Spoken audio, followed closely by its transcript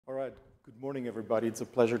Good morning, everybody. It's a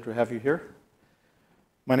pleasure to have you here.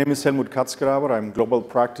 My name is Helmut Katzgraber. I'm Global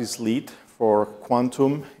Practice Lead for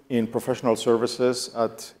Quantum in Professional Services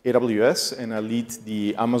at AWS, and I lead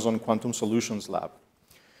the Amazon Quantum Solutions Lab.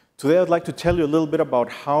 Today, I'd like to tell you a little bit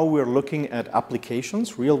about how we're looking at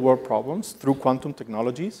applications, real-world problems, through quantum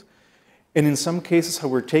technologies, and in some cases, how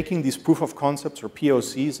we're taking these proof of concepts, or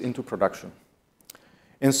POCs, into production.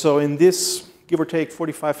 And so in this, give or take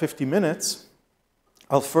 45, 50 minutes,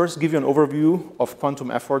 I'll first give you an overview of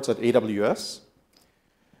quantum efforts at AWS.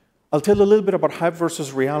 I'll tell you a little bit about hype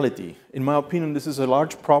versus reality. In my opinion, this is a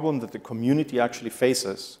large problem that the community actually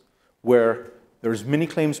faces, where there's many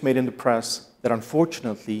claims made in the press that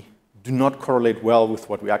unfortunately do not correlate well with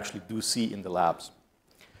what we actually do see in the labs.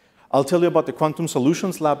 I'll tell you about the Quantum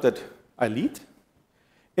Solutions Lab that I lead,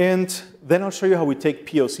 and then I'll show you how we take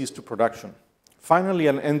POCs to production. Finally,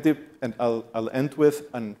 I'll end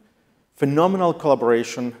with a phenomenal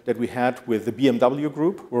collaboration that we had with the BMW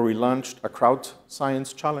Group, where we launched a crowd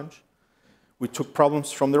science challenge. We took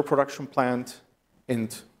problems from their production plant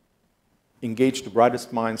and engaged the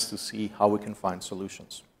brightest minds to see how we can find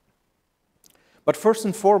solutions. But first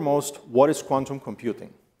and foremost, what is quantum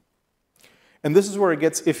computing? And this is where it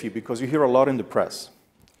gets iffy, because you hear a lot in the press.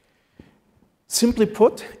 Simply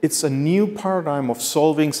put, it's a new paradigm of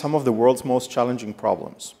solving some of the world's most challenging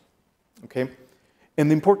problems. Okay? And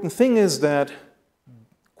the important thing is that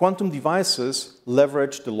quantum devices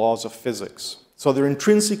leverage the laws of physics. So they're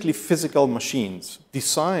intrinsically physical machines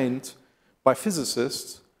designed by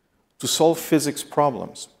physicists to solve physics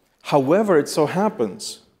problems. However, it so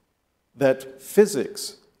happens that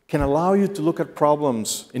physics can allow you to look at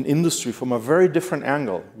problems in industry from a very different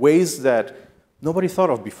angle, ways that nobody thought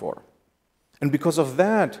of before. And because of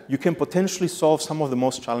that, you can potentially solve some of the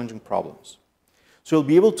most challenging problems. So you'll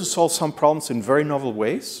be able to solve some problems in very novel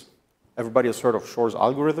ways. Everybody has heard of Shor's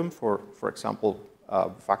algorithm for example,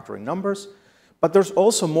 factoring numbers. But there's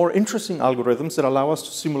also more interesting algorithms that allow us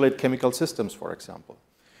to simulate chemical systems, for example.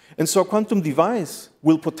 And so a quantum device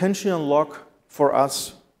will potentially unlock for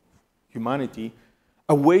us, humanity,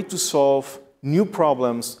 a way to solve new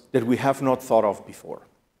problems that we have not thought of before.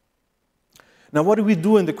 Now, what do we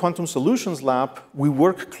do in the Quantum Solutions Lab? We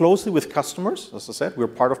work closely with customers. As I said, we're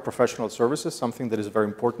part of professional services, something that is very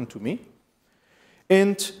important to me.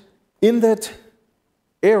 And in that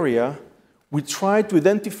area, we try to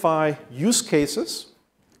identify use cases,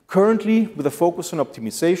 currently with a focus on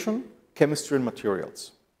optimization, chemistry, and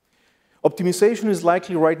materials. Optimization is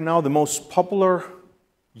likely right now the most popular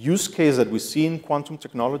use case that we see in quantum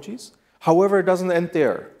technologies. However, it doesn't end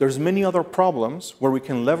there. There's many other problems where we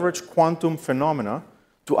can leverage quantum phenomena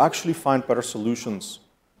to actually find better solutions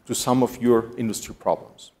to some of your industry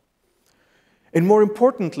problems. And more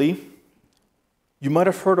importantly, you might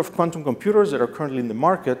have heard of quantum computers that are currently in the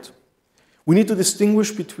market. We need to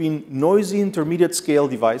distinguish between noisy intermediate scale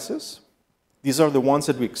devices. These are the ones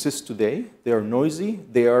that we exist today. They are noisy,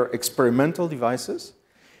 they are experimental devices,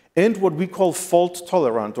 and what we call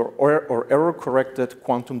fault-tolerant or error-corrected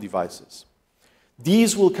quantum devices.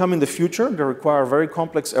 These will come in the future. They require very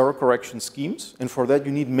complex error correction schemes, and for that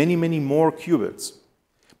you need many, many more qubits.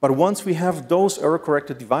 But once we have those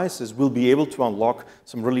error-corrected devices, we'll be able to unlock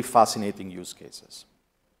some really fascinating use cases.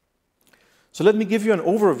 So let me give you an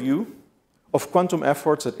overview of quantum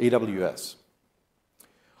efforts at AWS.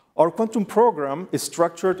 Our quantum program is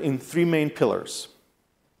structured in three main pillars,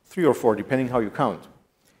 3 or 4, depending how you count.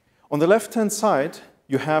 On the left-hand side,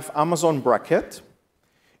 you have Amazon Braket.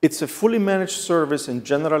 It's a fully managed service in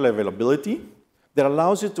general availability that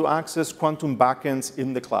allows you to access quantum backends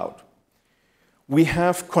in the cloud. We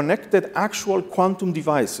have connected actual quantum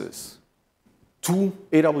devices to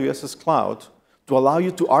AWS's cloud to allow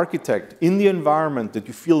you to architect in the environment that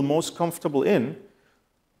you feel most comfortable in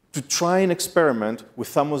to try and experiment with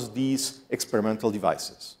some of these experimental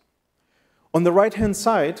devices. On the right-hand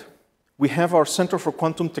side, we have our Center for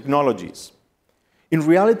Quantum Technologies. In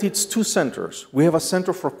reality, it's two centers. We have a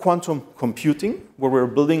center for quantum computing, where we're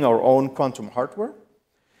building our own quantum hardware.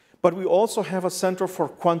 But we also have a center for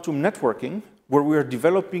quantum networking, where we are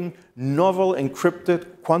developing novel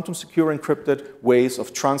encrypted, quantum secure encrypted ways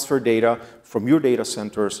of transfer data from your data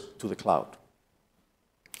centers to the cloud.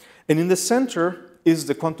 And in the center is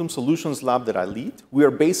the Quantum Solutions Lab that I lead. We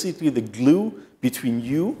are basically the glue between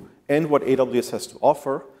you and what AWS has to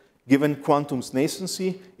offer. Given quantum's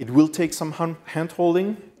nascency, it will take some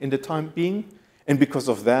hand-holding in the time being, and because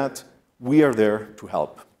of that, we are there to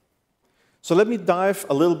help. So let me dive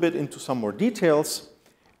a little bit into some more details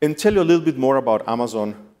and tell you a little bit more about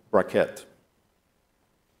Amazon Braket.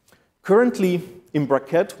 Currently, in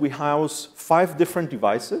Braket, we house 5 different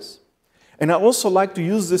devices, And I also like to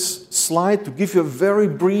use this slide to give you a very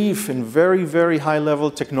brief and very, very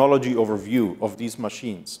high-level technology overview of these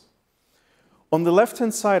machines. On the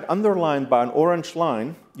left-hand side, underlined by an orange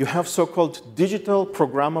line, you have so-called digital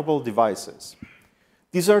programmable devices.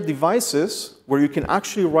 These are devices where you can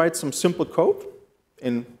actually write some simple code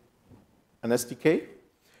in an SDK,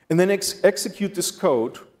 and then execute this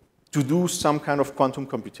code to do some kind of quantum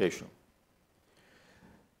computation.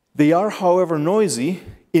 They are, however, noisy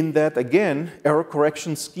in that, again, error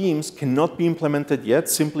correction schemes cannot be implemented yet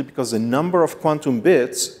simply because the number of quantum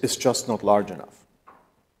bits is just not large enough.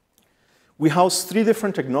 We house 3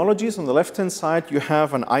 different technologies. On the left-hand side, you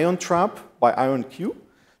have an ion trap by IonQ.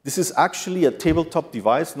 This is actually a tabletop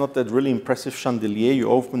device, not that really impressive chandelier you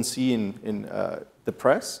often see in the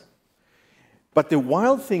press. But the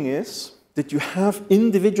wild thing is that you have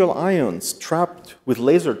individual ions trapped with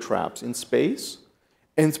laser traps in space,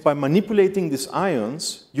 and by manipulating these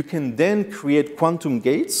ions, you can then create quantum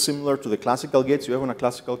gates, similar to the classical gates you have on a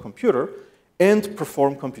classical computer, and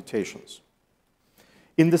perform computations.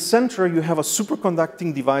 In the center, you have a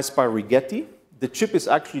superconducting device by Rigetti. The chip is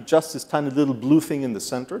actually just this tiny little blue thing in the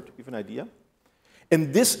center, to give an idea.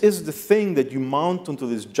 And this is the thing that you mount onto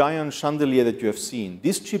this giant chandelier that you have seen.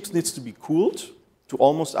 These chips need to be cooled to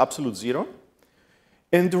almost absolute zero.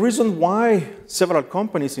 And the reason why several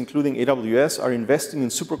companies, including AWS, are investing in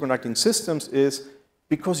superconducting systems is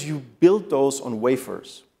because you build those on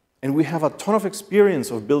wafers. And we have a ton of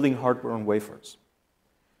experience of building hardware on wafers.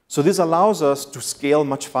 So this allows us to scale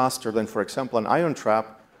much faster than, for example, an ion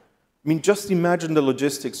trap. I mean, just imagine the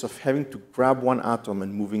logistics of having to grab one atom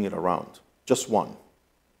and moving it around. Just one.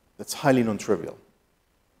 That's highly non-trivial.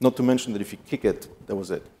 Not to mention that if you kick it, that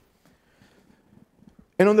was it.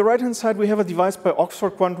 And on the right-hand side, we have a device by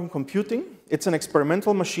Oxford Quantum Computing. It's an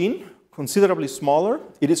experimental machine, considerably smaller.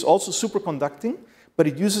 It is also superconducting, but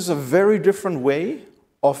it uses a very different way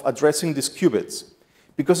of addressing these qubits.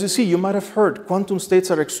 Because you see, you might have heard, quantum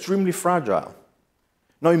states are extremely fragile.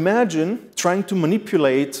 Now imagine trying to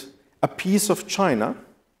manipulate a piece of china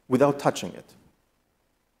without touching it.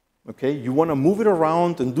 Okay? You want to move it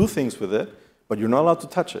around and do things with it, but you're not allowed to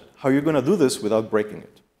touch it. How are you going to do this without breaking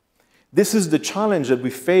it? This is the challenge that we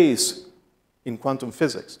face in quantum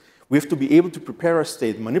physics. We have to be able to prepare a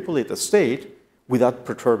state, manipulate a state, without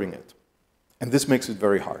perturbing it. And this makes it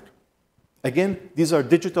very hard. Again, these are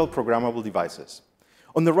digital programmable devices.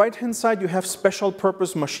 On the right-hand side, you have special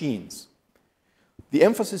purpose machines. The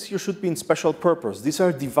emphasis here should be in special purpose. These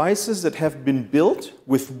are devices that have been built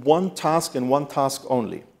with one task and one task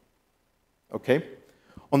only. Okay?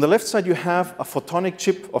 On the left side, you have a photonic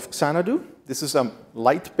chip of Xanadu. This is a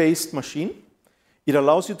light-based machine. It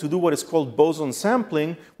allows you to do what is called boson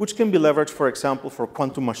sampling, which can be leveraged, for example, for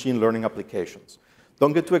quantum machine learning applications.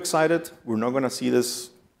 Don't get too excited. We're not going to see this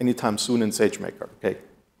anytime soon in SageMaker. Okay?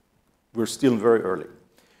 We're still very early.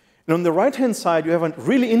 And on the right-hand side, you have a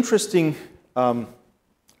really interesting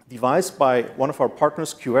device by one of our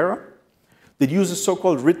partners, QEra, that uses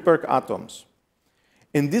so-called Rydberg atoms.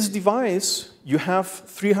 In this device, you have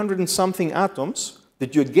 300 and something atoms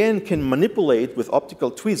that you again can manipulate with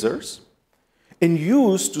optical tweezers and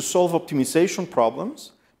use to solve optimization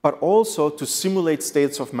problems, but also to simulate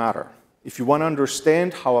states of matter. If you want to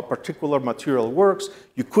understand how a particular material works,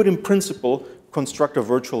 you could, in principle, construct a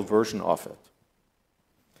virtual version of it.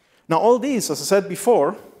 Now, all these, as I said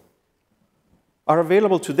before, are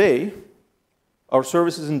available today. Our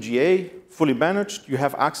service is in GA, fully managed. You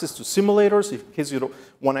have access to simulators in case you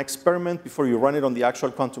want to experiment before you run it on the actual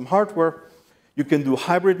quantum hardware. You can do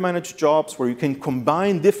hybrid managed jobs where you can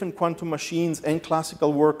combine different quantum machines and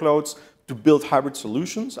classical workloads to build hybrid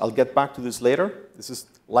solutions. I'll get back to this later. This is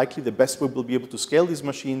likely the best way we'll be able to scale these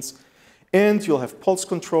machines. And you'll have pulse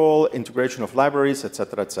control, integration of libraries, et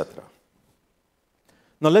cetera, et cetera.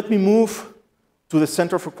 Now let me move to the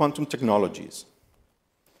Center for Quantum Technologies.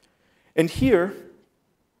 And here,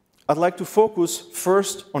 I'd like to focus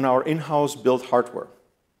first on our in-house built hardware.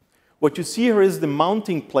 What you see here is the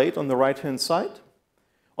mounting plate on the right-hand side.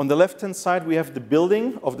 On the left-hand side, we have the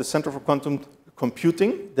building of the Center for Quantum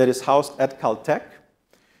Computing that is housed at Caltech.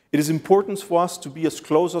 It is important for us to be as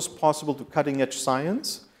close as possible to cutting-edge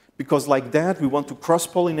science, because like that, we want to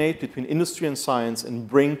cross-pollinate between industry and science and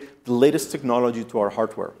bring the latest technology to our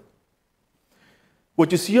hardware.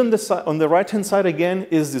 What you see on the right-hand side, again,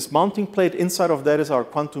 is this mounting plate. Inside of that is our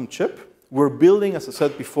quantum chip. We're building, as I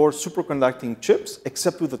said before, superconducting chips,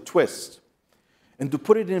 except with a twist. And to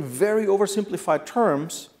put it in very oversimplified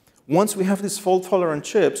terms, once we have these fault-tolerant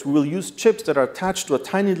chips, we will use chips that are attached to a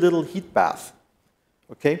tiny little heat bath.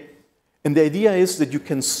 Okay? And the idea is that you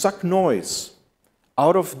can suck noise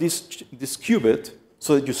out of this qubit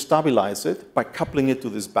so that you stabilize it by coupling it to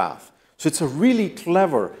this bath. So it's a really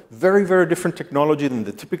clever, very, very different technology than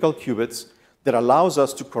the typical qubits that allows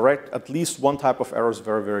us to correct at least one type of errors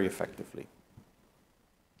very, very effectively.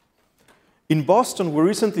 In Boston, we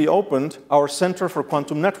recently opened our Center for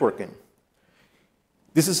Quantum Networking.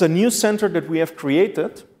 This is a new center that we have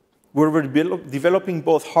created where we're developing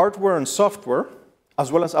both hardware and software,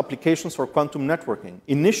 as well as applications for quantum networking.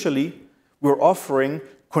 Initially, we're offering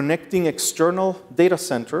connecting external data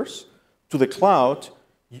centers to the cloud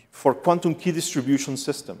for quantum key distribution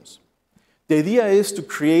systems. The idea is to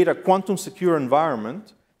create a quantum secure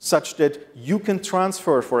environment such that you can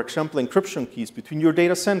transfer, for example, encryption keys between your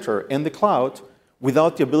data center and the cloud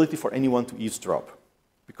without the ability for anyone to eavesdrop.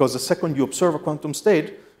 Because the second you observe a quantum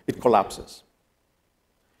state, it collapses.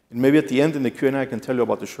 And maybe at the end in the Q&A, I can tell you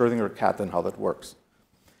about the Schrödinger cat and how that works.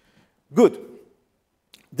 Good.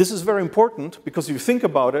 This is very important because if you think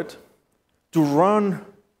about it, to run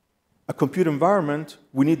a compute environment,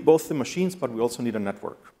 we need both the machines, but we also need a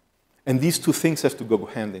network. And these two things have to go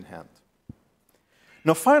hand in hand.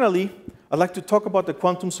 Now, finally, I'd like to talk about the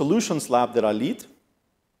Quantum Solutions Lab that I lead.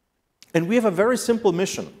 And we have a very simple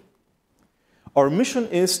mission. Our mission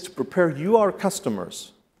is to prepare you, our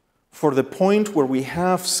customers, for the point where we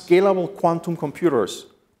have scalable quantum computers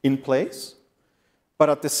in place, but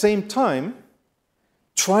at the same time,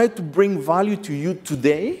 try to bring value to you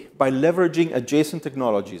today by leveraging adjacent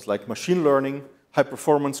technologies like machine learning,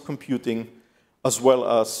 high-performance computing, as well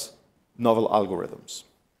as novel algorithms.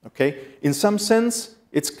 Okay? In some sense,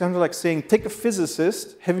 it's kind of like saying, take a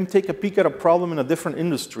physicist, have him take a peek at a problem in a different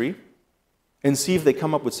industry, and see if they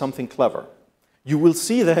come up with something clever. You will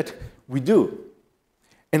see that we do.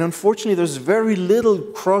 And unfortunately, there's very little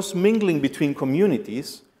cross-mingling between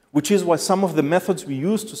communities, which is why some of the methods we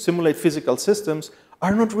use to simulate physical systems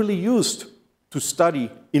are not really used to study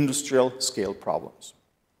industrial scale problems.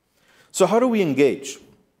 So how do we engage?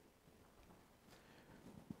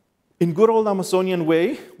 In good old Amazonian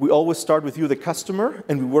way, we always start with you, the customer,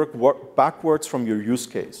 and we work backwards from your use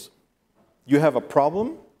case. You have a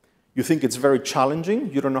problem, you think it's very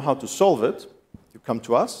challenging, you don't know how to solve it, you come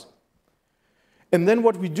to us. And then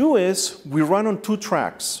what we do is we run on two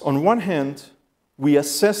tracks. On one hand, we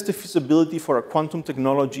assess the feasibility for a quantum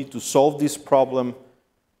technology to solve this problem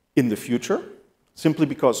in the future, simply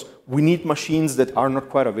because we need machines that are not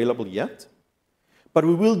quite available yet. But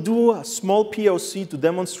we will do a small POC to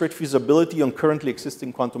demonstrate feasibility on currently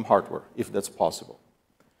existing quantum hardware, if that's possible.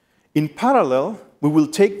 In parallel, we will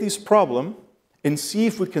take this problem and see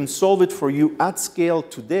if we can solve it for you at scale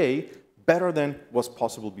today better than was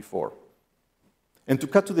possible before. And to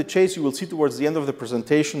cut to the chase, you will see towards the end of the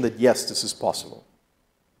presentation that yes, this is possible.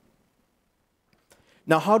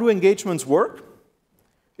 Now, how do engagements work?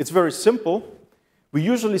 It's very simple. We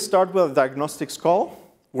usually start with a diagnostics call,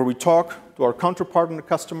 where we talk to our counterpart on the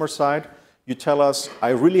customer side. You tell us, I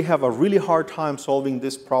really have a really hard time solving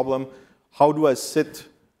this problem. How do I sit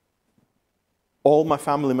all my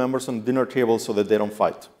family members on the dinner table so that they don't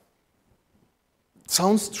fight? It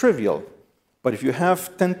sounds trivial, but if you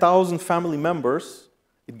have 10,000 family members,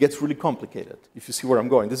 it gets really complicated, if you see where I'm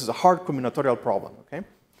going. This is a hard combinatorial problem, okay?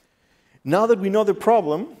 Now that we know the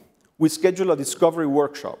problem, we schedule a discovery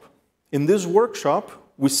workshop. In this workshop,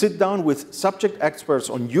 we sit down with subject experts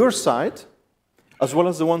on your side, as well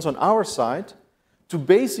as the ones on our side, to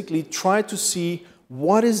basically try to see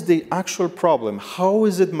what is the actual problem, how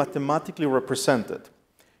is it mathematically represented.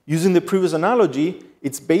 Using the previous analogy,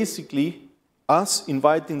 it's basically us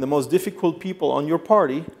inviting the most difficult people on your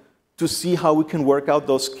party to see how we can work out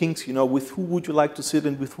those kinks, you know, with who would you like to sit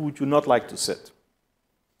and with who would you not like to sit.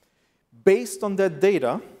 Based on that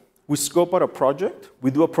data, we scope out a project,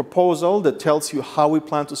 we do a proposal that tells you how we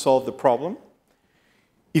plan to solve the problem.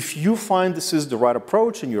 If you find this is the right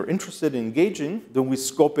approach and you're interested in engaging, then we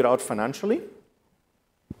scope it out financially,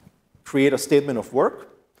 create a statement of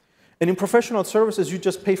work, and in professional services, you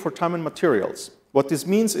just pay for time and materials. What this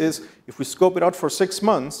means is, if we scope it out for 6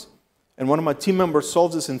 months, and one of my team members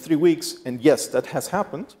solves this in 3 weeks, and yes, that has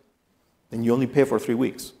happened, then you only pay for 3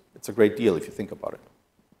 weeks. It's a great deal if you think about it.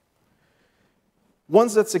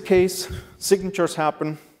 Once that's the case, signatures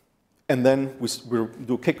happen, and then we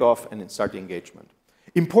do kickoff and then start the engagement.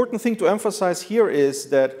 Important thing to emphasize here is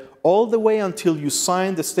that all the way until you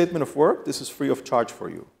sign the statement of work, this is free of charge for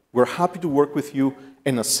you. We're happy to work with you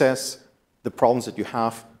and assess the problems that you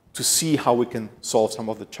have to see how we can solve some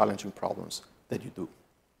of the challenging problems that you do.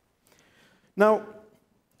 Now,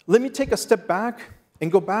 let me take a step back and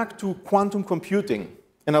go back to quantum computing.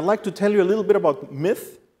 And I'd like to tell you a little bit about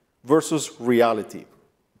myth versus reality.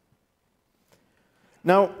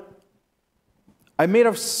 Now, I made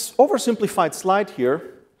an oversimplified slide here,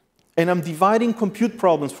 and I'm dividing compute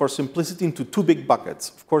problems for simplicity into two big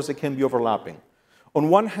buckets. Of course, they can be overlapping. On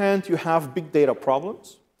one hand, you have big data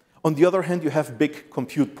problems. On the other hand, you have big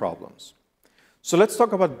compute problems. So let's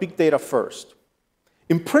talk about big data first.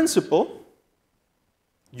 In principle,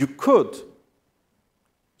 you could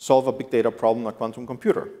solve a big data problem on a quantum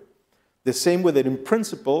computer. The same way that in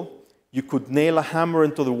principle, you could nail a hammer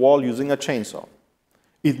into the wall using a chainsaw.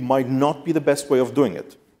 It might not be the best way of doing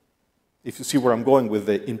it, if you see where I'm going with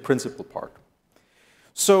the in principle part.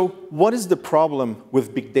 So what is the problem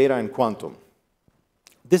with big data and quantum?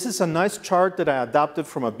 This is a nice chart that I adapted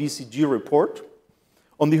from a BCG report.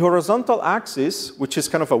 On the horizontal axis, which is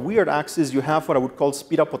kind of a weird axis, you have what I would call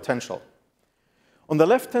speed-up potential. On the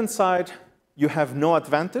left-hand side, you have no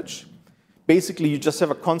advantage. Basically, you just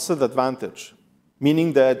have a constant advantage,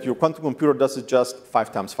 meaning that your quantum computer does it just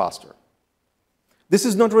 5 times faster. This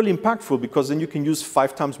is not really impactful because then you can use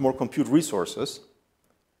 5 times more compute resources,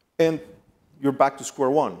 and you're back to square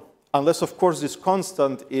one. Unless, of course, this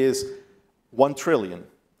constant is 1 trillion.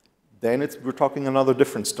 Then we're talking another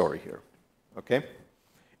different story here. Okay?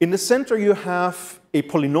 In the center, you have a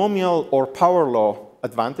polynomial or power law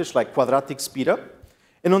advantage, like quadratic speedup.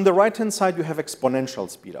 And on the right-hand side, you have exponential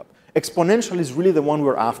speedup. Exponential is really the one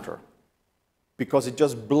we're after, because it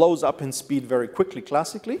just blows up in speed very quickly,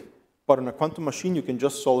 classically. But on a quantum machine, you can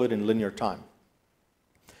just solve it in linear time.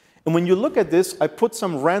 And when you look at this, I put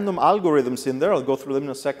some random algorithms in there. I'll go through them in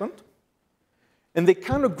a second. And they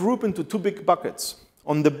kind of group into two big buckets.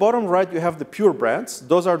 On the bottom right, you have the purebreds.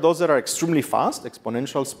 Those are those that are extremely fast,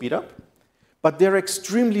 exponential speedup. But they're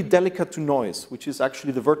extremely delicate to noise, which is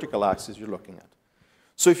actually the vertical axis you're looking at.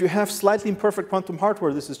 So if you have slightly imperfect quantum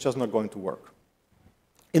hardware, this is just not going to work.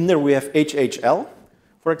 In there, we have HHL,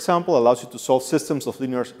 for example, allows you to solve systems of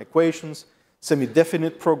linear equations,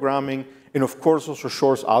 semi-definite programming, and of course also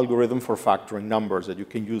Shor's algorithm for factoring numbers that you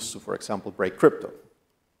can use to, for example, break crypto.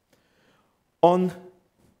 On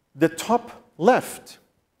the top left,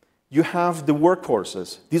 you have the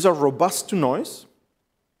workhorses. These are robust to noise,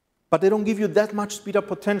 but they don't give you that much speed-up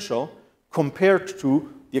potential compared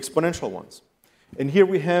to the exponential ones. And here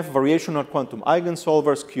we have variational quantum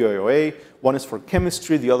eigensolvers, QAOA. One is for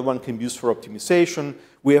chemistry. The other one can be used for optimization.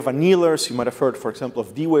 We have annealers. You might have heard, for example,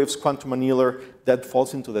 of D-Wave's quantum annealer. That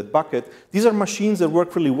falls into that bucket. These are machines that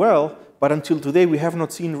work really well, but until today, we have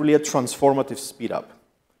not seen really a transformative speed-up.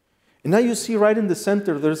 And now you see right in the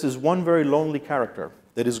center, there's this one very lonely character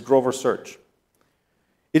that is Grover Search.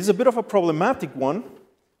 It is a bit of a problematic one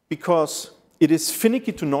because it is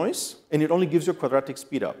finicky to noise, and it only gives you a quadratic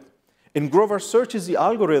speed-up. And Grover Search is the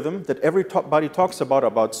algorithm that everybody talks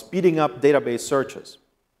about speeding up database searches.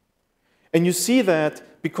 And you see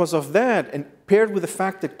that because of that, and paired with the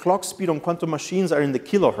fact that clock speed on quantum machines are in the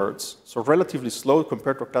kilohertz, so relatively slow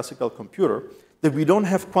compared to a classical computer, that we don't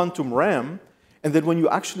have quantum RAM, and that when you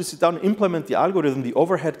actually sit down and implement the algorithm, the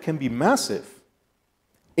overhead can be massive.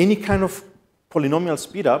 Any kind of polynomial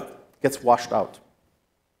speedup gets washed out.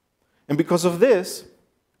 And because of this,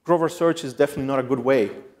 Grover Search is definitely not a good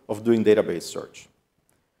way of doing database search.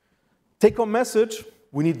 Take-home message,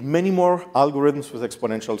 we need many more algorithms with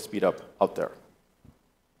exponential speedup out there.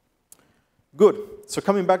 Good. So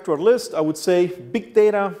coming back to our list, I would say big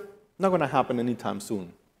data, not going to happen anytime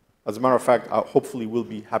soon. As a matter of fact, hopefully we'll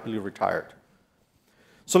be happily retired.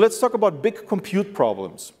 So let's talk about big compute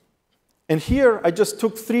problems. And here, I just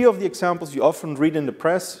took 3 of the examples you often read in the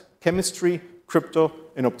press: chemistry, crypto,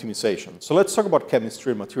 and optimization. So let's talk about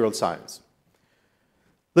chemistry and material science.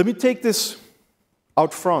 Let me take this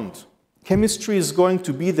out front. Chemistry is going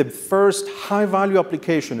to be the first high-value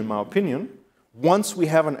application, in my opinion, once we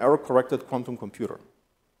have an error-corrected quantum computer.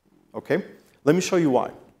 Okay? Let me show you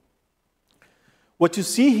why. What you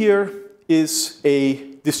see here is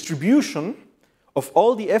a distribution of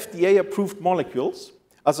all the FDA-approved molecules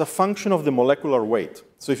as a function of the molecular weight.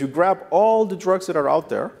 So if you grab all the drugs that are out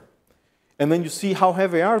there, and then you see how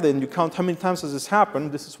heavy are they, and you count how many times has this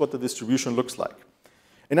happened, this is what the distribution looks like.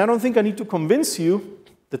 And I don't think I need to convince you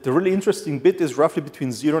that the really interesting bit is roughly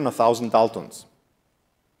between 0 and 1,000 Daltons.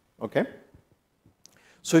 Okay?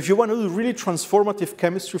 So if you want to do really transformative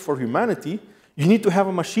chemistry for humanity, you need to have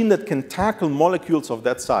a machine that can tackle molecules of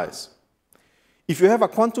that size. If you have a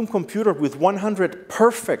quantum computer with 100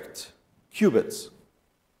 perfect qubits,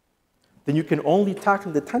 then you can only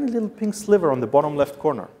tackle the tiny little pink sliver on the bottom left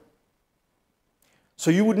corner. So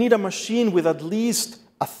you would need a machine with at least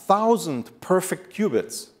 1,000 perfect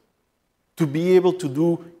qubits to be able to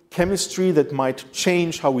do chemistry that might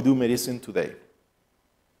change how we do medicine today.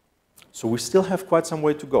 So we still have quite some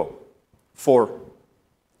way to go for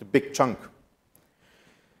the big chunk.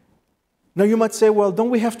 Now you might say, well, don't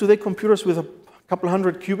we have today computers with a couple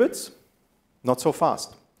hundred qubits? Not so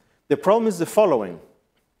fast. The problem is the following,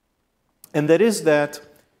 and that is that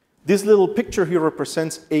this little picture here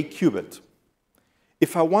represents a qubit.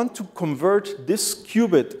 If I want to convert this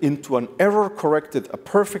qubit into an error-corrected, a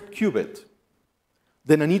perfect qubit,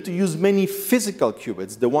 then I need to use many physical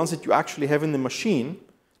qubits, the ones that you actually have in the machine,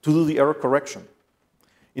 to do the error correction.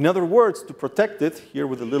 In other words, to protect it, here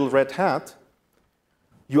with a little red hat,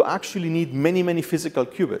 you actually need many, many physical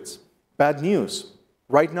qubits. Bad news.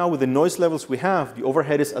 Right now, with the noise levels we have, the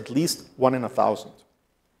overhead is at least 1 in 1,000.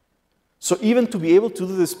 So even to be able to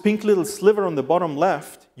do this pink little sliver on the bottom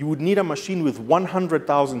left, you would need a machine with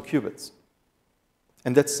 100,000 qubits.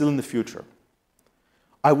 And that's still in the future.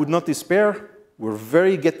 I would not despair.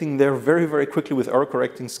 We're getting there very, very quickly with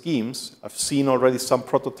error-correcting schemes. I've seen already some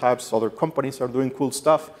prototypes. Other companies are doing cool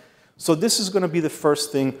stuff. So this is going to be the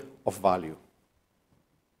first thing of value.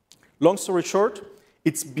 Long story short,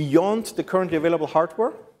 it's beyond the currently available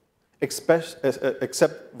hardware, except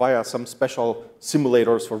via some special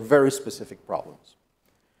simulators for very specific problems.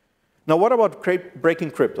 Now, what about breaking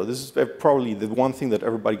crypto? This is probably the one thing that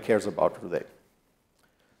everybody cares about today.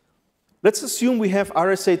 Let's assume we have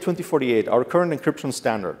RSA 2048, our current encryption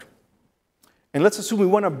standard. And let's assume we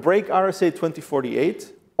want to break RSA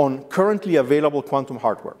 2048 on currently available quantum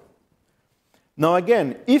hardware. Now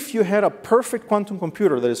again, if you had a perfect quantum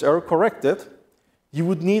computer that is error-corrected, you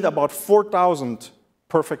would need about 4,000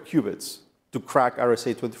 perfect qubits to crack RSA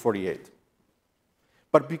 2048.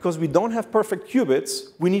 But because we don't have perfect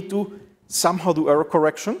qubits, we need to somehow do error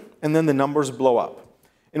correction, and then the numbers blow up.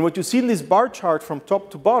 And what you see in this bar chart from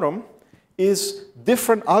top to bottom is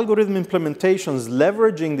different algorithm implementations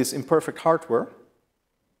leveraging this imperfect hardware,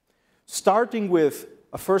 starting with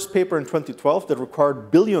a first paper in 2012 that required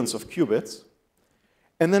billions of qubits,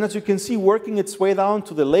 and then, as you can see, working its way down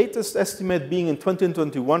to the latest estimate being in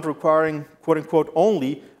 2021, requiring, quote unquote,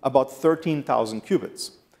 only about 13,000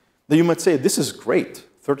 qubits. Now you might say, this is great.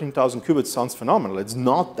 13,000 qubits sounds phenomenal. It's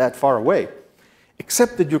not that far away,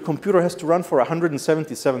 except that your computer has to run for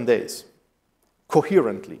 177 days,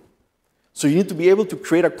 coherently. So you need to be able to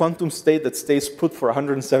create a quantum state that stays put for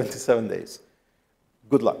 177 days.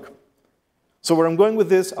 Good luck. So where I'm going with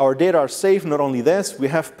this, our data are safe. Not only this, we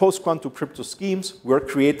have post-quantum crypto schemes. We're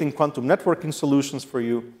creating quantum networking solutions for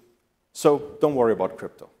you. So don't worry about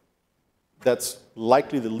crypto. That's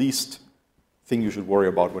likely the least thing you should worry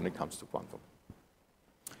about when it comes to quantum.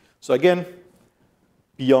 So again,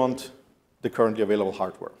 beyond the currently available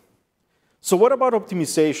hardware. So what about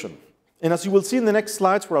optimization? And as you will see in the next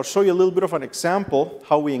slides, where I'll show you a little bit of an example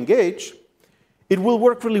how we engage, it will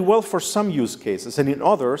work really well for some use cases, and in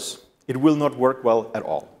others, it will not work well at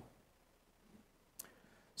all.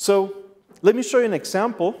 So let me show you an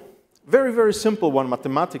example, very, very simple one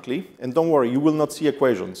mathematically, and don't worry, you will not see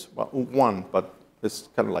equations. Well, one, but it's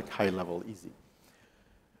kind of like high level, easy,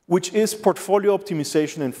 which is portfolio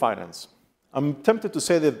optimization in finance. I'm tempted to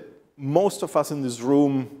say that most of us in this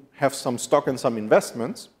room have some stock and some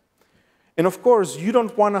investments. And of course, you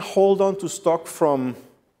don't want to hold on to stock from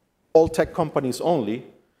all tech companies only,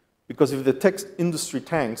 because if the tech industry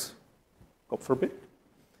tanks, God forbid,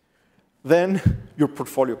 then your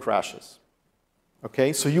portfolio crashes.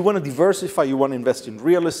 Okay, so you want to diversify, you want to invest in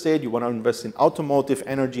real estate, you want to invest in automotive,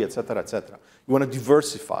 energy, et cetera, et cetera. You want to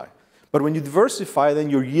diversify. But when you diversify, then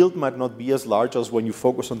your yield might not be as large as when you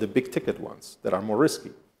focus on the big ticket ones that are more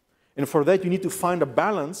risky. And for that, you need to find a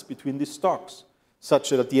balance between these stocks, such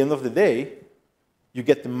that at the end of the day, you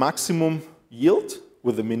get the maximum yield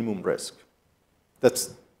with the minimum risk.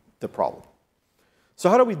 That's the problem. So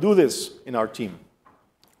how do we do this in our team?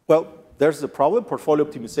 Well, there's the problem, portfolio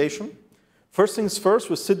optimization. First things first,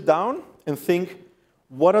 we sit down and think,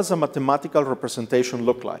 what does a mathematical representation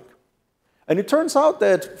look like? And it turns out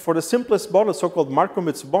that for the simplest model, so-called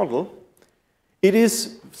Markowitz model, it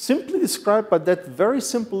is simply described by that very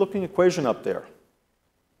simple-looking equation up there.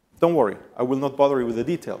 Don't worry, I will not bother you with the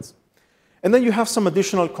details. And then you have some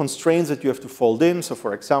additional constraints that you have to fold in. So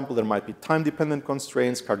for example, there might be time-dependent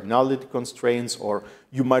constraints, cardinality constraints, or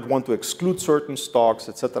you might want to exclude certain stocks,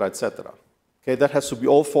 et cetera, et cetera. Okay, that has to be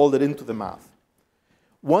all folded into the math.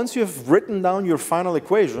 Once you have written down your final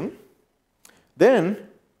equation, then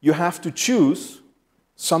you have to choose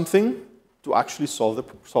something to actually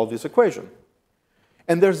solve this equation.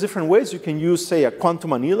 And there's different ways. You can use, say, a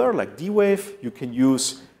quantum annealer like D-Wave. You can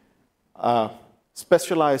use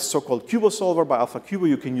specialized so-called cubosolver by AlphaCubo.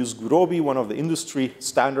 You can use Gurobi, one of the industry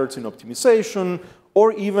standards in optimization,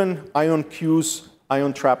 or even IonQ's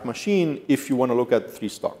ion trap machine if you want to look at 3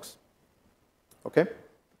 stocks. Okay?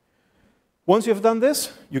 Once you have done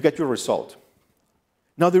this, you get your result.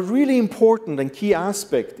 Now, the really important and key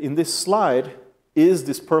aspect in this slide is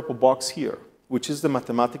this purple box here, which is the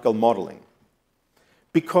mathematical modeling.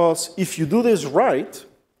 Because if you do this right,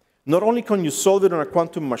 not only can you solve it on a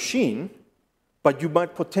quantum machine, but you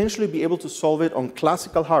might potentially be able to solve it on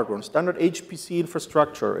classical hardware, on standard HPC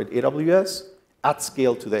infrastructure at AWS at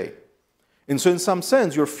scale today. And so in some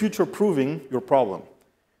sense, you're future-proofing your problem.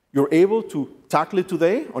 You're able to tackle it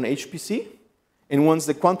today on HPC, and once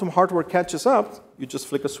the quantum hardware catches up, you just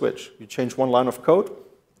flick a switch. You change one line of code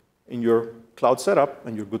in your cloud setup,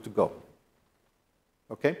 and you're good to go.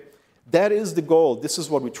 Okay? That is the goal. This is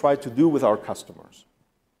what we try to do with our customers.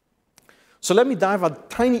 So let me dive a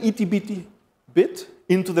tiny itty-bitty bit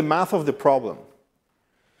into the math of the problem.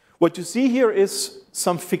 What you see here is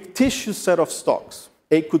some fictitious set of stocks.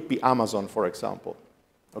 A could be Amazon, for example.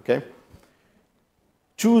 Okay?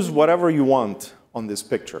 Choose whatever you want on this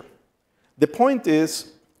picture. The point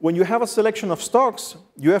is, when you have a selection of stocks,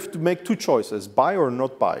 you have to make two choices, buy or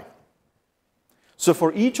not buy. So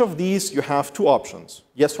for each of these, you have two options,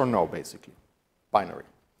 yes or no, basically, binary.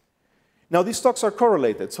 Now, these stocks are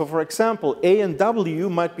correlated. So for example, A and W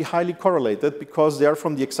might be highly correlated because they are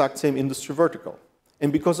from the exact same industry vertical.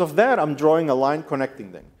 And because of that, I'm drawing a line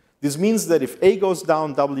connecting them. This means that if A goes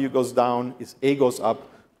down, W goes down. If A goes up,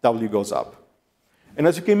 W goes up. And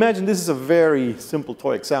as you can imagine, this is a very simple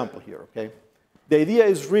toy example here, okay? The idea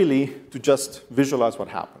is really to just visualize what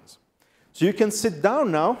happens. So you can sit down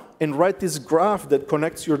now and write this graph that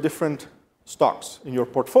connects your different stocks in your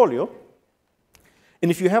portfolio. And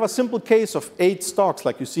if you have a simple case of 8 stocks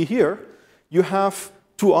like you see here, you have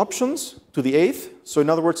 2 options to the 8th. So in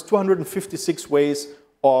other words, 256 ways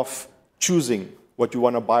of choosing what you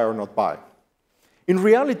want to buy or not buy. In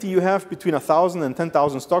reality, you have between 1,000 and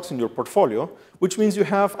 10,000 stocks in your portfolio, which means you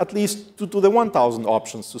have at least 2 to the 1,000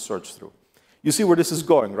 options to search through. You see where this is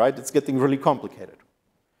going, right? It's getting really complicated.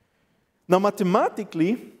 Now,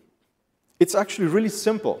 mathematically, it's actually really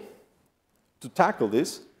simple to tackle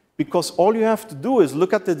this, because all you have to do is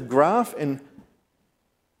look at the graph and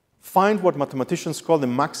find what mathematicians call the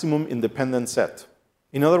maximum independent set.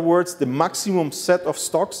 In other words, the maximum set of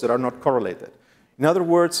stocks that are not correlated. In other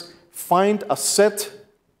words, find a set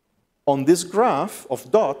on this graph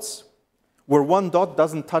of dots where one dot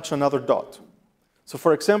doesn't touch another dot. So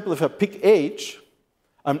for example, if I pick H,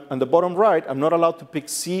 on the bottom right, I'm not allowed to pick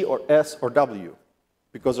C or S or W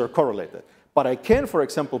because they're correlated. But I can, for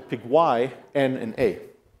example, pick Y, N, and A.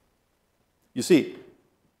 You see?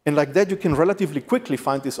 And like that, you can relatively quickly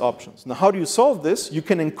find these options. Now, how do you solve this? You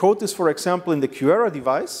can encode this, for example, in the QERA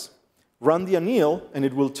device, run the anneal, and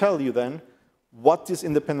it will tell you then what this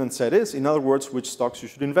independent set is, in other words, which stocks you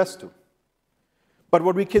should invest to. But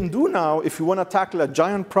what we can do now, if you want to tackle a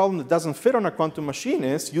giant problem that doesn't fit on a quantum machine,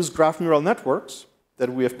 is use graph neural networks that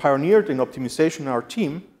we have pioneered in optimization in our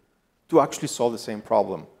team to actually solve the same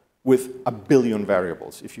problem with a billion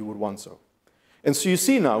variables, if you would want so. And so you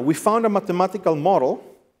see now, we found a mathematical model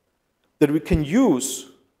that we can use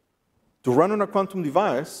to run on a quantum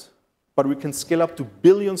device, but we can scale up to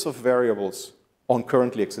billions of variables on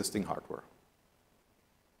currently existing hardware.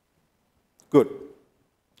 Good.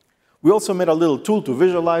 We also made a little tool to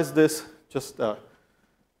visualize this. Just a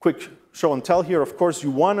quick show and tell here. Of course,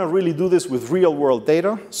 you want to really do this with real-world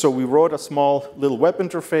data. So we wrote a small little web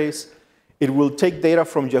interface. It will take data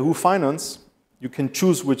from Yahoo Finance. You can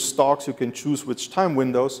choose which stocks. You can choose which time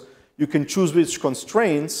windows. You can choose which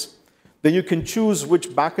constraints. Then you can choose which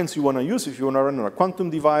backends you want to use. If you want to run on a quantum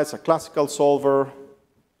device, a classical solver,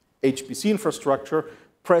 HPC infrastructure,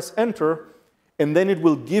 press Enter, and then it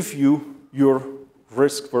will give you your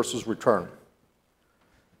risk versus return.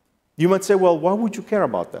 You might say, well, why would you care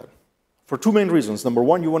about that? For 2 main reasons. Number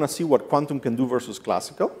one, you want to see what quantum can do versus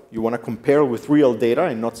classical. You want to compare with real data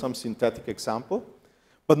and not some synthetic example.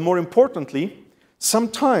 But more importantly,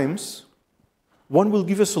 sometimes one will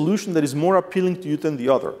give a solution that is more appealing to you than the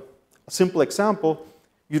other. A simple example,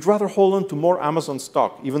 you'd rather hold on to more Amazon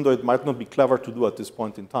stock, even though it might not be clever to do at this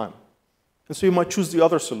point in time. And so you might choose the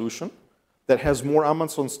other solution that has more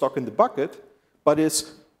Amazon stock in the bucket, but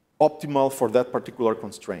is optimal for that particular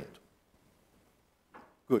constraint.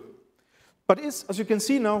 Good. But as you can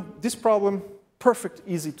see now, this problem, perfect,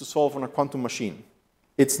 easy to solve on a quantum machine.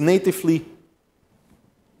 It's natively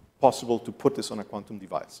possible to put this on a quantum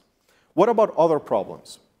device. What about other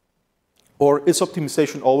problems? Or is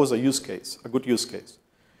optimization always a use case, a good use case?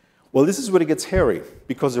 Well, this is where it gets hairy,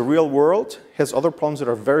 because the real world has other problems that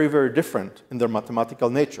are very, very different in their mathematical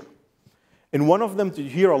nature. And one of them that you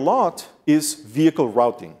hear a lot is vehicle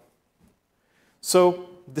routing. So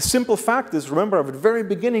the simple fact is, remember at the very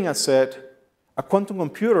beginning I said, a quantum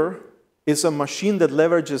computer is a machine that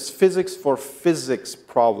leverages physics for physics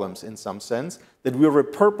problems in some sense that we're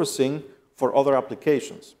repurposing for other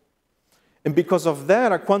applications. And because of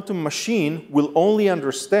that, a quantum machine will only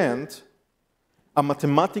understand a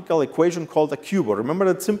mathematical equation called a QBOR. Remember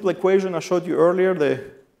that simple equation I showed you earlier, the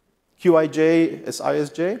Qij is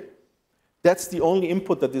ISJ? That's the only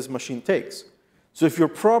input that this machine takes. So if your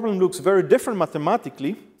problem looks very different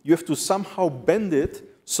mathematically, you have to somehow bend it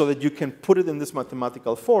so that you can put it in this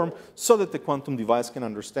mathematical form so that the quantum device can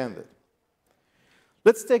understand it.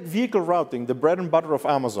 Let's take vehicle routing, the bread and butter of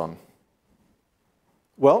Amazon.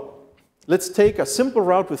 Well, let's take a simple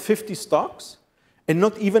route with 50 stocks and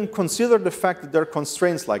not even consider the fact that there are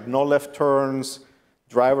constraints like no left turns,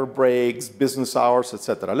 driver breaks, business hours,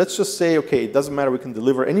 etc. Let's just say, okay, it doesn't matter, we can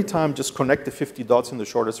deliver anytime, just connect the 50 dots in the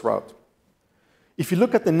shortest route. If you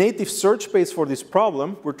look at the native search space for this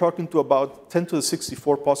problem, we're talking to about 10 to the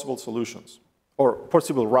 64 possible solutions, or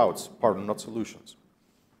possible routes, pardon, not solutions.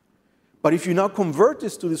 But if you now convert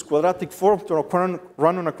this to this quadratic form to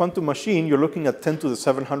run on a quantum machine, you're looking at 10 to the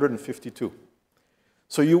 752.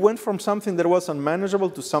 So you went from something that was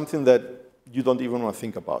unmanageable to something that you don't even want to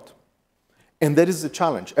think about. And that is the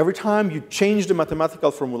challenge. Every time you change the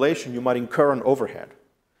mathematical formulation, you might incur an overhead.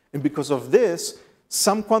 And because of this,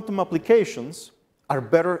 some quantum applications are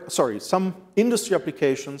better, some industry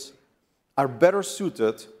applications are better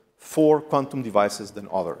suited for quantum devices than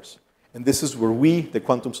others. And this is where we, the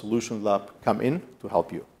Quantum Solution Lab, come in to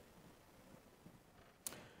help you.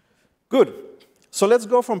 Good. So let's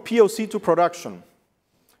go from POC to production.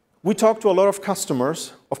 We talk to a lot of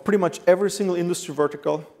customers of pretty much every single industry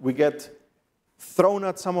vertical. We get thrown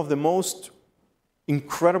at some of the most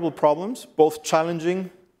incredible problems, both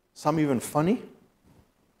challenging, some even funny.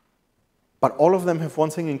 But all of them have one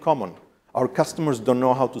thing in common. Our customers don't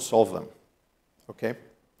know how to solve them. Okay?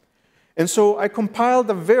 And so I compiled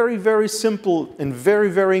a very, very simple and very,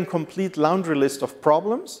 very incomplete laundry list of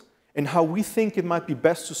problems and how we think it might be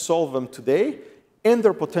best to solve them today and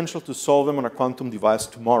their potential to solve them on a quantum device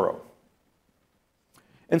tomorrow.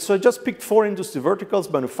 And so I just picked 4 industry verticals: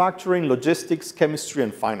 manufacturing, logistics, chemistry,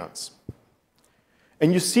 and finance.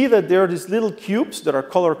 And you see that there are these little cubes that are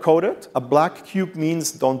color-coded. A black cube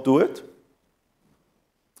means don't do it.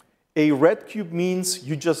 A red cube means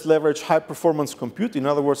you just leverage high-performance compute. In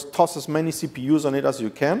other words, toss as many CPUs on it as you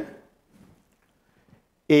can.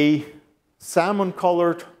 A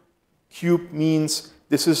salmon-colored cube means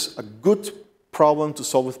this is a good problem to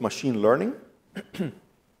solve with machine learning.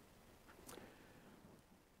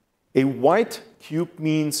 A white cube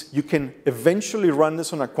means you can eventually run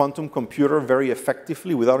this on a quantum computer very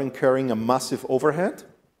effectively without incurring a massive overhead.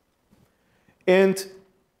 And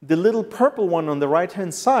the little purple one on the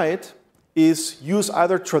right-hand side is use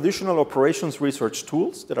either traditional operations research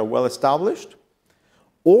tools that are well established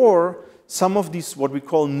or some of these what we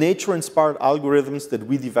call nature-inspired algorithms that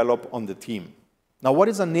we develop on the team. Now, what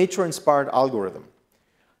is a nature-inspired algorithm?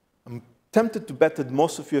 I'm tempted to bet that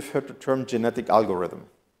most of you have heard the term genetic algorithm.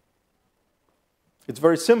 It's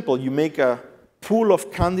very simple. You make a pool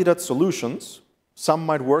of candidate solutions. Some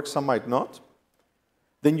might work, some might not.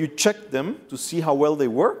 Then you check them to see how well they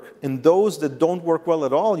work. And those that don't work well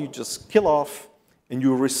at all, you just kill off and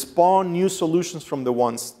you respawn new solutions from the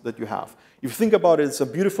ones that you have. If you think about it, it's a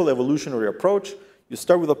beautiful evolutionary approach. You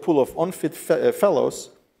start with a pool of unfit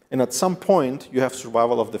fellows, and at some point, you have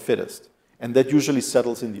survival of the fittest. And that usually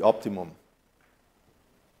settles in the optimum,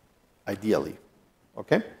 ideally.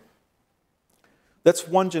 Okay? That's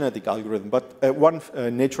one genetic algorithm, but one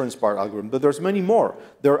nature-inspired algorithm. But there's many more.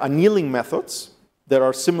 There are annealing methods that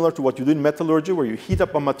are similar to what you do in metallurgy, where you heat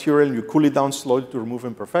up a material and you cool it down slowly to remove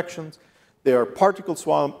imperfections. There are particle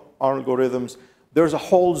swap algorithms. There's a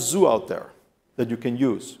whole zoo out there that you can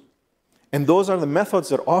use. And those are the methods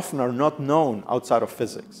that often are not known outside of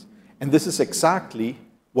physics. And this is exactly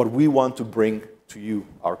what we want to bring to you,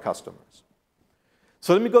 our customers.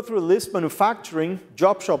 So let me go through a list. Manufacturing,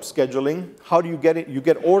 job shop scheduling. How do you get it? You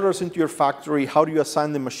get orders into your factory. How do you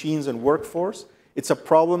assign the machines and workforce? It's a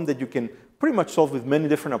problem that you can pretty much solve with many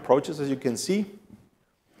different approaches, as you can see.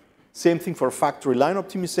 Same thing for factory line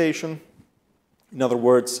optimization. In other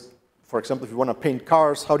words, for example, if you want to paint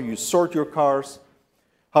cars, how do you sort your cars?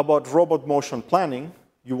 How about robot motion planning?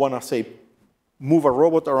 You want to, say, move a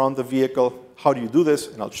robot around the vehicle. How do you do this?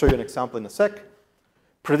 And I'll show you an example in a sec.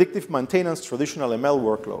 Predictive maintenance, traditional ML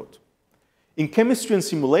workload. In chemistry and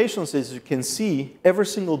simulations, as you can see, every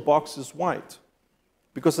single box is white.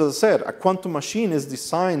 Because as I said, a quantum machine is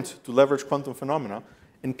designed to leverage quantum phenomena,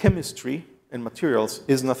 and chemistry and materials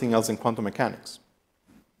is nothing else than quantum mechanics.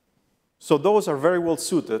 So those are very well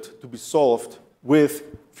suited to be solved with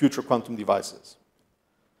future quantum devices.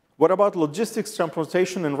 What about logistics,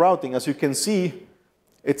 transportation, and routing? As you can see,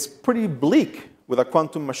 it's pretty bleak with a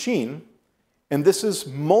quantum machine. And this is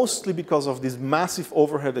mostly because of this massive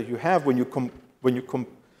overhead that you have when you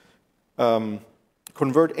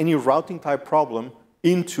convert any routing type problem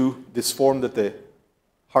into this form that the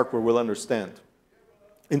hardware will understand.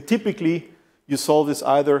 And typically, you solve this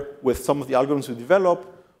either with some of the algorithms we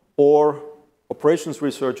develop or operations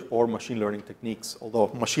research or machine learning techniques, although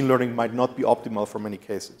machine learning might not be optimal for many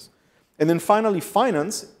cases. And then finally,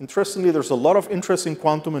 finance. Interestingly, there's a lot of interest in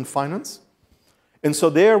quantum and finance. And so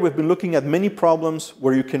there, we've been looking at many problems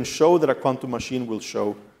where you can show that a quantum machine will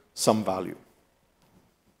show some value.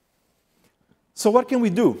 So what can we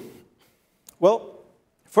do? Well,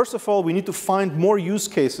 first of all, we need to find more use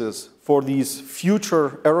cases for these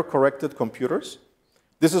future error-corrected computers.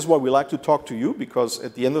 This is why we like to talk to you, because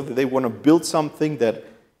at the end of the day, we want to build something that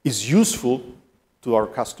is useful to our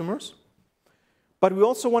customers. But we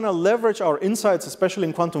also want to leverage our insights, especially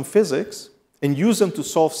in quantum physics, and use them to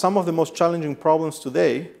solve some of the most challenging problems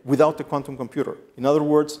today without the quantum computer. In other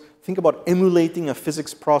words, think about emulating a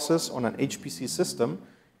physics process on an HPC system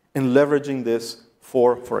and leveraging this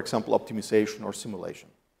for example, optimization or simulation.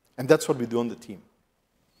 And that's what we do on the team.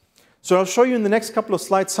 So I'll show you in the next couple of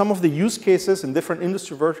slides some of the use cases in different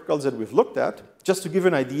industry verticals that we've looked at, just to give you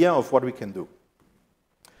an idea of what we can do.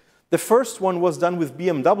 The first one was done with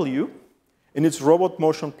BMW, and it's robot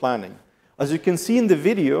motion planning. As you can see in the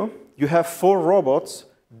video, you have 4 robots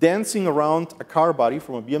dancing around a car body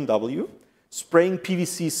from a BMW, spraying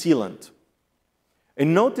PVC sealant.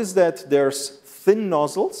 And notice that there's thin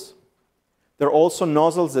nozzles. There are also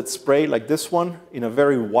nozzles that spray like this one in a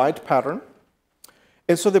very wide pattern.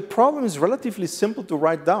 And so the problem is relatively simple to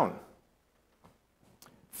write down.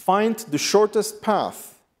 Find the shortest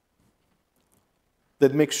path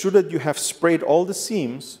that makes sure that you have sprayed all the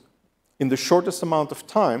seams in the shortest amount of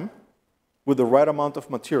time with the right amount of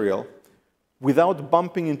material without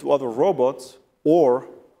bumping into other robots or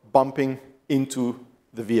bumping into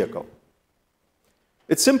the vehicle.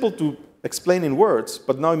 It's simple to explain in words,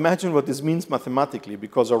 but now imagine what this means mathematically,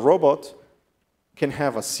 because a robot can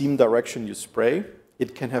have a seam direction you spray,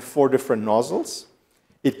 it can have 4 different nozzles,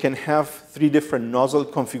 it can have 3 different nozzle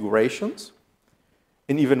configurations,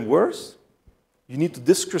 and even worse, you need to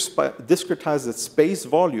discretize the space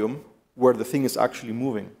volume where the thing is actually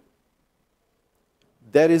moving.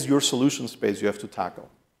 That is your solution space you have to tackle.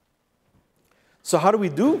 So how do we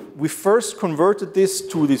do? We first converted this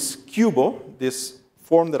to this QUBO, this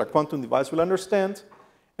form that a quantum device will understand,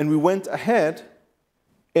 and we went ahead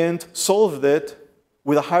and solved it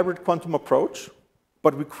with a hybrid quantum approach,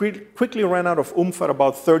 but we quickly ran out of oomph at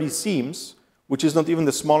about 30 seams, which is not even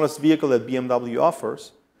the smallest vehicle that BMW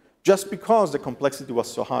offers, just because the complexity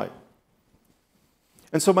was so high.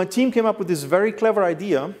 And so my team came up with this very clever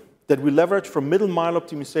idea that we leverage from middle mile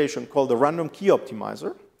optimization called the random key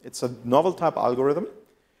optimizer. It's a novel type algorithm.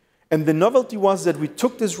 And the novelty was that we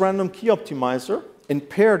took this random key optimizer and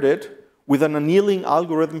paired it with an annealing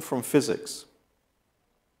algorithm from physics.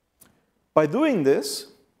 By doing this,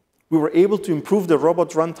 we were able to improve the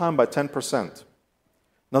robot's runtime by 10%.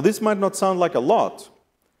 Now, this might not sound like a lot,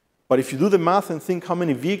 but if you do the math and think how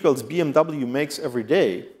many vehicles BMW makes every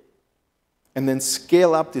day, and then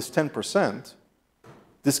scale up this 10%,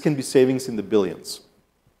 this can be savings in the billions.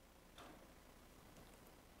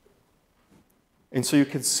 And so you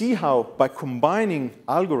can see how, by combining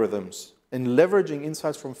algorithms and leveraging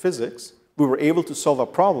insights from physics, we were able to solve a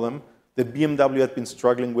problem that BMW had been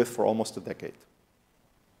struggling with for almost a decade.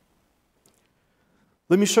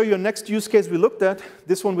 Let me show you a next use case we looked at,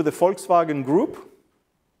 this one with the Volkswagen Group.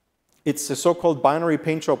 It's a so-called binary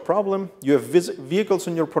paint job problem. You have vehicles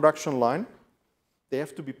on your production line. They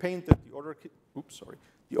have to be painted.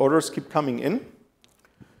 The orders keep coming in.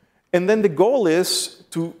 And then the goal is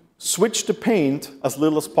to switch the paint as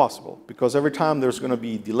little as possible, because every time there's going to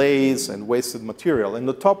be delays and wasted material. In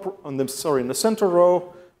the center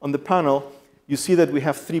row on the panel, you see that we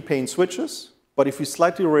have 3 paint switches, but if we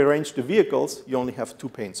slightly rearrange the vehicles, you only have 2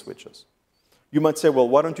 paint switches. You might say, well,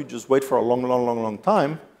 why don't you just wait for a long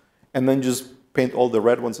time and then just paint all the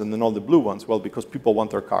red ones and then all the blue ones? Well, because people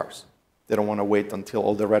want their cars. They don't want to wait until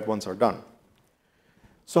all the red ones are done.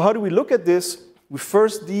 So how do we look at this? We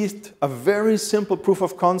first did a very simple proof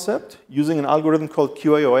of concept using an algorithm called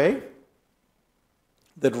QAOA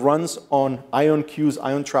that runs on IonQ's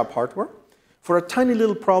ion trap hardware for a tiny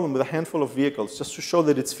little problem with a handful of vehicles, just to show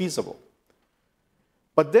that it's feasible.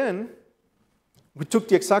 But then we took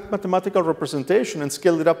the exact mathematical representation and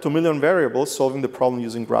scaled it up to 1 million variables, solving the problem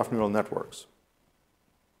using graph neural networks.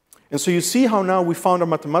 And so you see how now we found a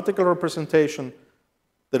mathematical representation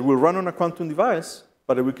that will run on a quantum device,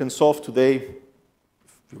 but we can solve today,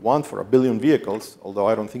 if you want, for 1 billion vehicles, although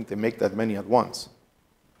I don't think they make that many at once.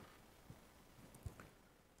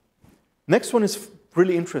 Next one is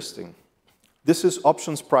really interesting. This is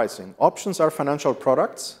options pricing. Options are financial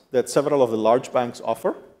products that several of the large banks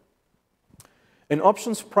offer. And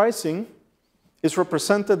options pricing is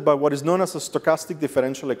represented by what is known as a stochastic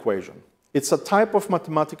differential equation. It's a type of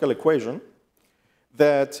mathematical equation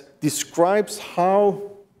that describes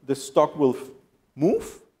how the stock will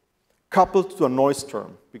move coupled to a noise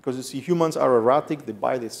term. Because you see, humans are erratic, they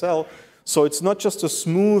buy, they sell. So it's not just a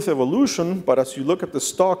smooth evolution, but as you look at the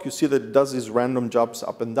stock, you see that it does these random jumps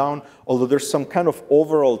up and down, although there's some kind of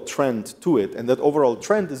overall trend to it. And that overall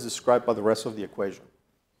trend is described by the rest of the equation.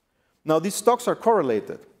 Now, these stocks are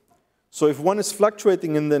correlated. So if one is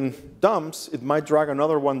fluctuating and then dumps, it might drag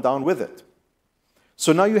another one down with it.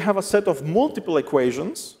 So now you have a set of multiple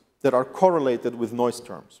equations that are correlated with noise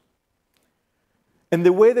terms. And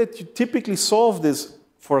the way that you typically solve this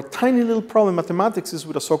for a tiny little problem in mathematics is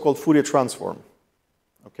with a so-called Fourier transform.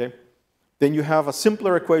 Okay? Then you have a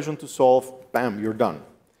simpler equation to solve, bam, you're done.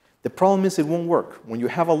 The problem is it won't work. When you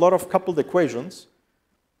have a lot of coupled equations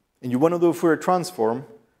and you want to do a Fourier transform,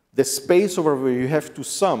 the space over where you have to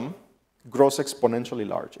sum grows exponentially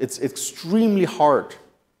large. It's extremely hard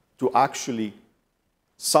to actually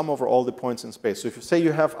sum over all the points in space. So if you say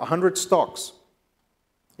you have 100 stocks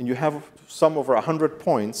and you have sum over 100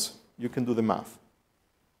 points, you can do the math.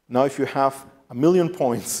 Now if you have 1,000,000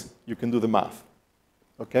 points, you can do the math.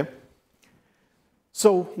 Okay?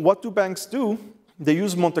 So what do banks do? They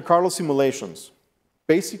use Monte Carlo simulations.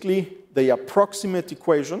 Basically, they approximate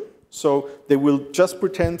equation. So they will just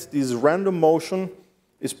pretend this random motion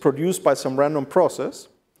is produced by some random process,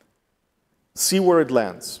 see where it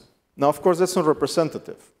lands. Now, of course, that's not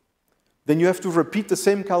representative. Then you have to repeat the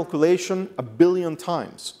same calculation 1 billion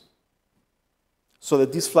times so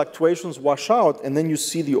that these fluctuations wash out, and then you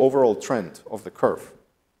see the overall trend of the curve.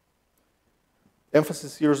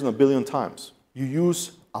 Emphasis here is on 1 billion times. You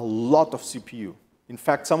use a lot of CPU. In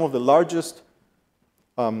fact, some of the largest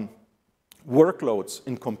workloads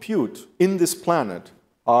in compute in this planet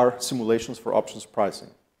are simulations for options pricing.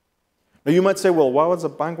 Now you might say, well, why would a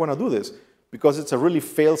bank want to do this? Because it's a really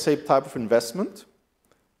fail-safe type of investment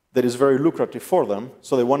that is very lucrative for them,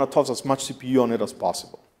 so they want to toss as much CPU on it as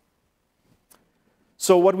possible.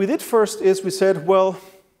 So what we did first is we said, well,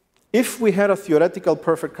 if we had a theoretical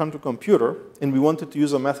perfect quantum computer and we wanted to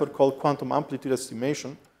use a method called quantum amplitude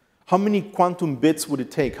estimation, how many quantum bits would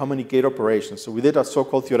it take? How many gate operations? So we did a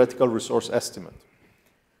so-called theoretical resource estimate.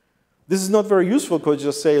 This is not very useful because you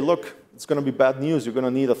just say, look, it's going to be bad news. You're going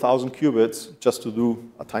to need 1,000 qubits just to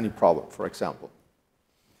do a tiny problem, for example.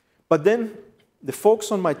 But then the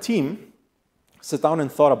folks on my team sat down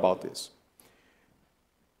and thought about this.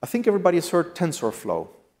 I think everybody has heard TensorFlow.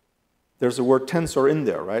 There's the word tensor in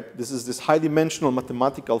there, right? This is this high-dimensional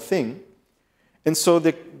mathematical thing. And so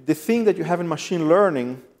the thing that you have in machine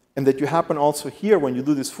learning and that you happen also here when you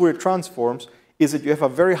do these Fourier transforms is that you have a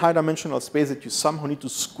very high-dimensional space that you somehow need to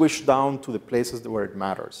squish down to the places where it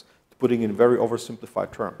matters, putting in very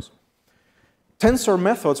oversimplified terms. Tensor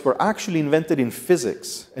methods were actually invented in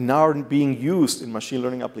physics and now are being used in machine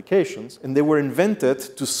learning applications, and they were invented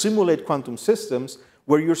to simulate quantum systems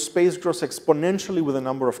where your space grows exponentially with the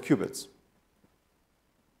number of qubits.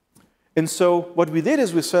 And so what we did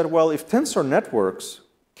is we said, well, if tensor networks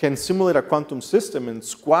can simulate a quantum system and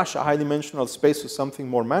squash a high-dimensional space to something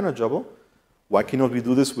more manageable, why cannot we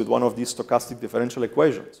do this with one of these stochastic differential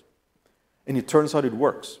equations? And it turns out it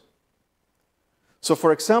works. So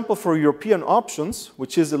for example, for European options,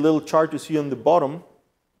 which is the little chart you see on the bottom,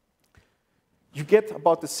 you get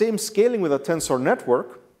about the same scaling with a tensor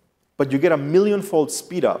network, but you get a 1,000,000-fold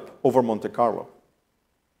speed up over Monte Carlo.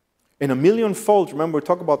 And a 1,000,000-fold, remember we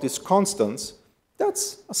talk about these constants,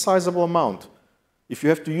 that's a sizable amount. If you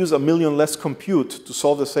have to use 1,000,000 less compute to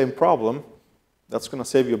solve the same problem, that's going to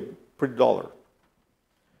save you a pretty dollar.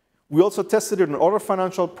 We also tested it in other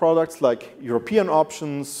financial products like European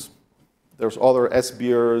options. There's other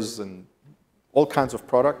SBRs and all kinds of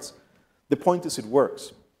products. The point is it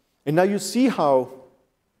works. And now you see how,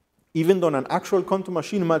 even though on an actual quantum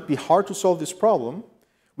machine it might be hard to solve this problem,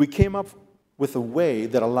 we came up with a way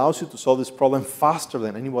that allows you to solve this problem faster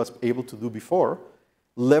than anyone was able to do before,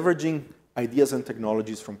 leveraging ideas and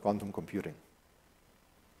technologies from quantum computing.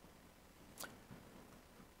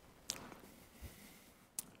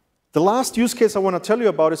 The last use case I want to tell you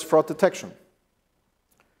about is fraud detection.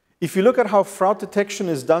 If you look at how fraud detection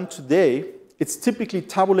is done today, it's typically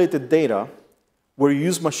tabulated data where you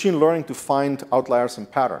use machine learning to find outliers and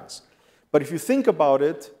patterns. But if you think about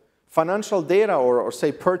it, financial data or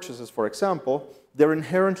say purchases, for example, they're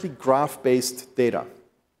inherently graph-based data.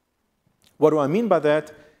 What do I mean by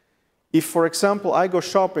that? If, for example, I go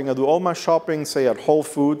shopping, I do all my shopping, say, at Whole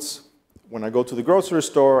Foods, when I go to the grocery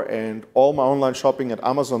store, and all my online shopping at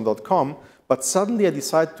Amazon.com, but suddenly I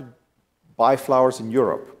decide to buy flowers in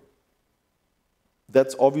Europe,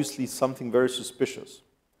 that's obviously something very suspicious.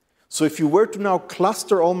 So if you were to now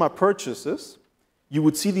cluster all my purchases, you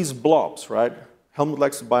would see these blobs, right? Helmut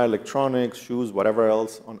likes to buy electronics, shoes, whatever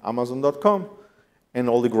else on Amazon.com, and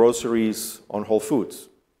all the groceries on Whole Foods.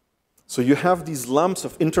 So you have these lumps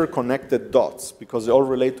of interconnected dots because they all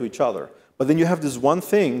relate to each other. But then you have this one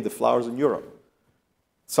thing, the flowers in Europe.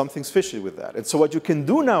 Something's fishy with that. And so what you can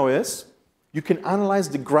do now is you can analyze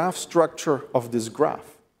the graph structure of this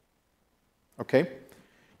graph. Okay?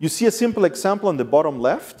 You see a simple example on the bottom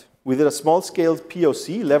left. We did a small-scale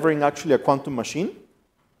POC, leveraging actually a quantum machine.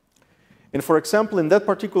 And for example, in that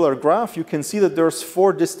particular graph, you can see that there's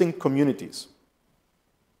 4 distinct communities.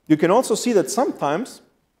 You can also see that sometimes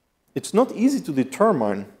it's not easy to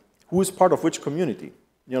determine who is part of which community.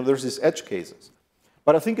 You know, there's these edge cases.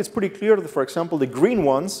 But I think it's pretty clear that, for example, the green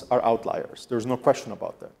ones are outliers. There's no question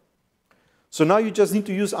about that. So now you just need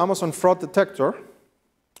to use Amazon Fraud Detector,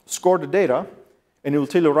 score the data, and it will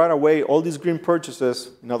tell you right away all these green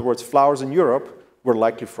purchases, in other words, flowers in Europe, were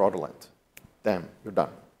likely fraudulent. Damn, you're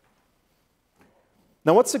done.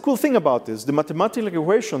 Now, what's the cool thing about this? The mathematical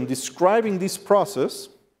equation describing this process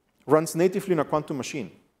runs natively in a quantum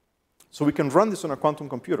machine. So we can run this on a quantum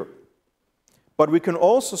computer. But we can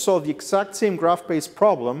also solve the exact same graph-based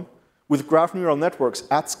problem with graph neural networks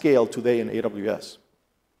at scale today in AWS.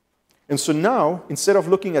 And so now, instead of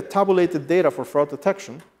looking at tabulated data for fraud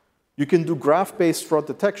detection, you can do graph-based fraud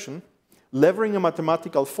detection, leveraging a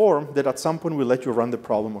mathematical form that at some point will let you run the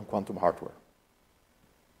problem on quantum hardware.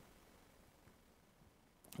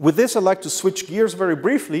 With this, I'd like to switch gears very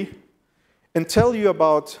briefly and tell you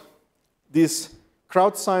about this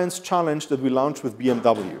crowd science challenge that we launched with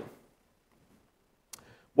BMW.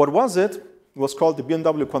 What was it? It was called the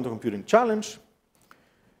BMW Quantum Computing Challenge.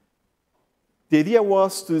 The idea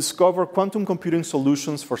was to discover quantum computing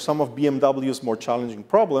solutions for some of BMW's more challenging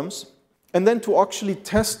problems, and then to actually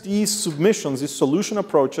test these submissions, these solution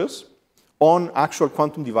approaches, on actual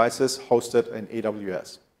quantum devices hosted in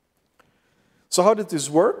AWS. So how did this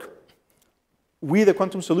work? We, the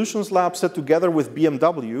Quantum Solutions Lab, sat together with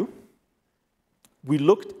BMW. We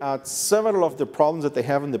looked at several of the problems that they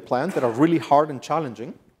have in the plant that are really hard and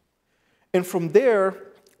challenging. And from there,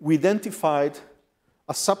 we identified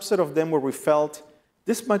a subset of them where we felt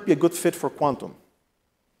this might be a good fit for quantum.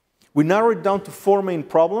 We narrowed it down to 4 main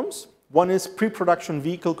problems. One is pre-production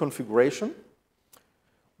vehicle configuration.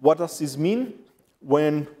 What does this mean?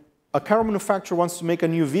 When a car manufacturer wants to make a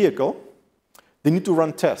new vehicle, they need to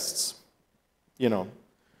run tests. You know,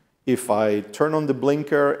 if I turn on the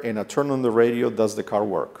blinker and I turn on the radio, does the car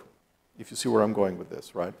work? If you see where I'm going with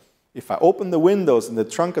this, right? If I open the windows and the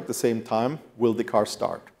trunk at the same time, will the car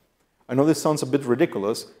start? I know this sounds a bit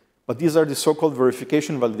ridiculous, but these are the so-called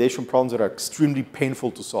verification validation problems that are extremely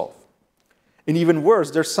painful to solve. And even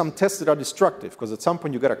worse, there's some tests that are destructive, because at some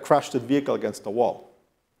point you got to crash the vehicle against the wall.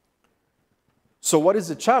 So what is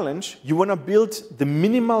the challenge? You want to build the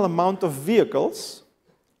minimal amount of vehicles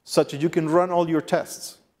such that you can run all your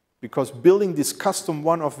tests, because building this custom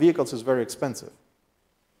one-off vehicles is very expensive.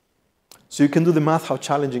 So you can do the math how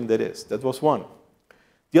challenging that is. That was one.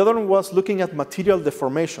 The other one was looking at material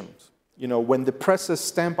deformations. You know, when the presses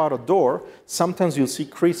stamp out a door, sometimes you'll see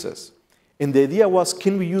creases. And the idea was,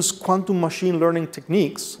 can we use quantum machine learning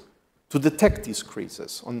techniques to detect these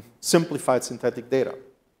creases on simplified synthetic data?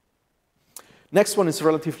 Next one is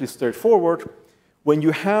relatively straightforward. When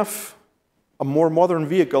you have a more modern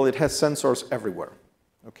vehicle, it has sensors everywhere,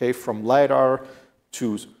 okay, from LiDAR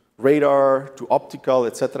to radar to optical,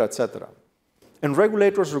 et cetera, et cetera. And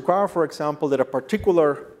regulators require, for example, that a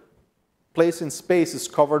particular place in space is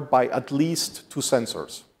covered by at least 2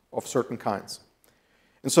 sensors of certain kinds.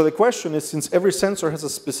 And so the question is, since every sensor has a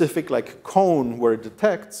specific cone where it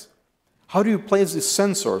detects, how do you place these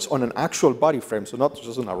sensors on an actual body frame, so not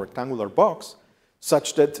just on a rectangular box,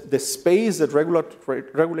 such that the space that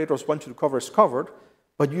regulators want you to cover is covered,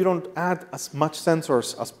 but you don't add as much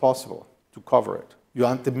sensors as possible to cover it. You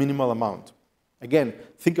add the minimal amount. Again,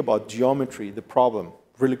 think about geometry, the problem,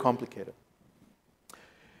 really complicated.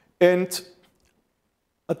 And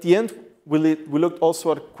at the end, we looked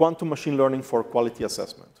also at quantum machine learning for quality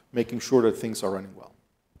assessment, making sure that things are running well.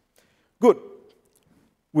 Good.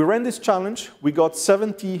 We ran this challenge. We got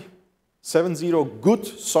 70 good,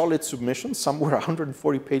 solid submissions. Some were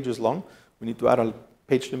 140 pages long. We need to add a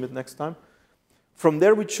page limit next time. From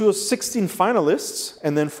there, we chose 16 finalists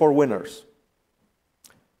and then 4 winners.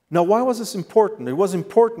 Now, why was this important? It was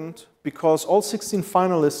important because all 16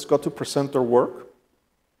 finalists got to present their work.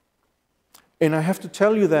 And I have to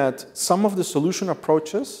tell you that some of the solution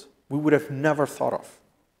approaches we would have never thought of.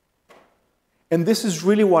 And this is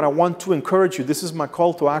really what I want to encourage you. This is my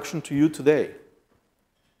call to action to you today.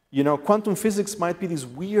 You know, quantum physics might be this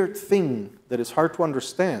weird thing that is hard to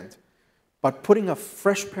understand, but putting a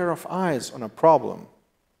fresh pair of eyes on a problem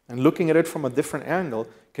and looking at it from a different angle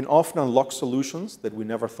can often unlock solutions that we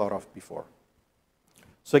never thought of before.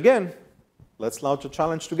 So again, let's launch a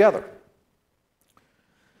challenge together.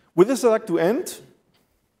 With this, I'd like to end.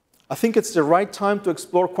 I think it's the right time to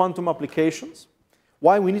explore quantum applications.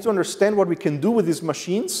 Why? We need to understand what we can do with these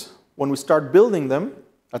machines when we start building them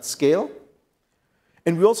at scale.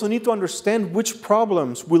 And we also need to understand which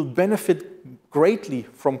problems will benefit greatly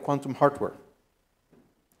from quantum hardware.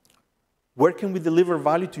 Where can we deliver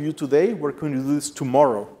value to you today? Where can we do this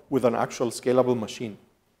tomorrow with an actual scalable machine?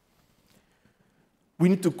 We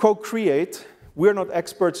need to co-create. We're not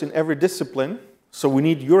experts in every discipline, so we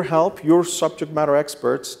need your help, your subject matter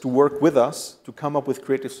experts, to work with us to come up with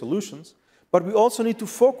creative solutions. But we also need to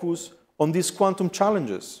focus on these quantum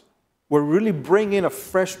challenges, where we really bring in a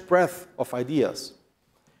fresh breath of ideas.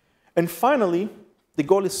 And finally, the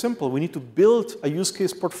goal is simple. We need to build a use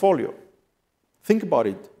case portfolio. Think about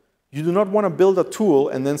it. You do not want to build a tool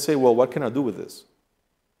and then say, well, what can I do with this?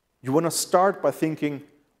 You want to start by thinking,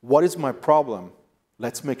 what is my problem?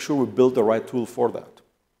 Let's make sure we build the right tool for that.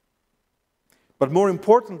 But more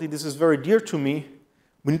importantly, this is very dear to me,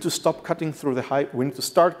 we need to stop cutting through the hype. We need to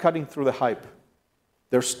start cutting through the hype.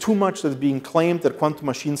 There's too much that's being claimed that quantum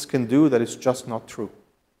machines can do that is just not true.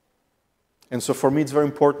 And so for me, it's very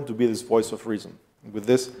important to be this voice of reason. And with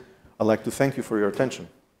this, I'd like to thank you for your attention.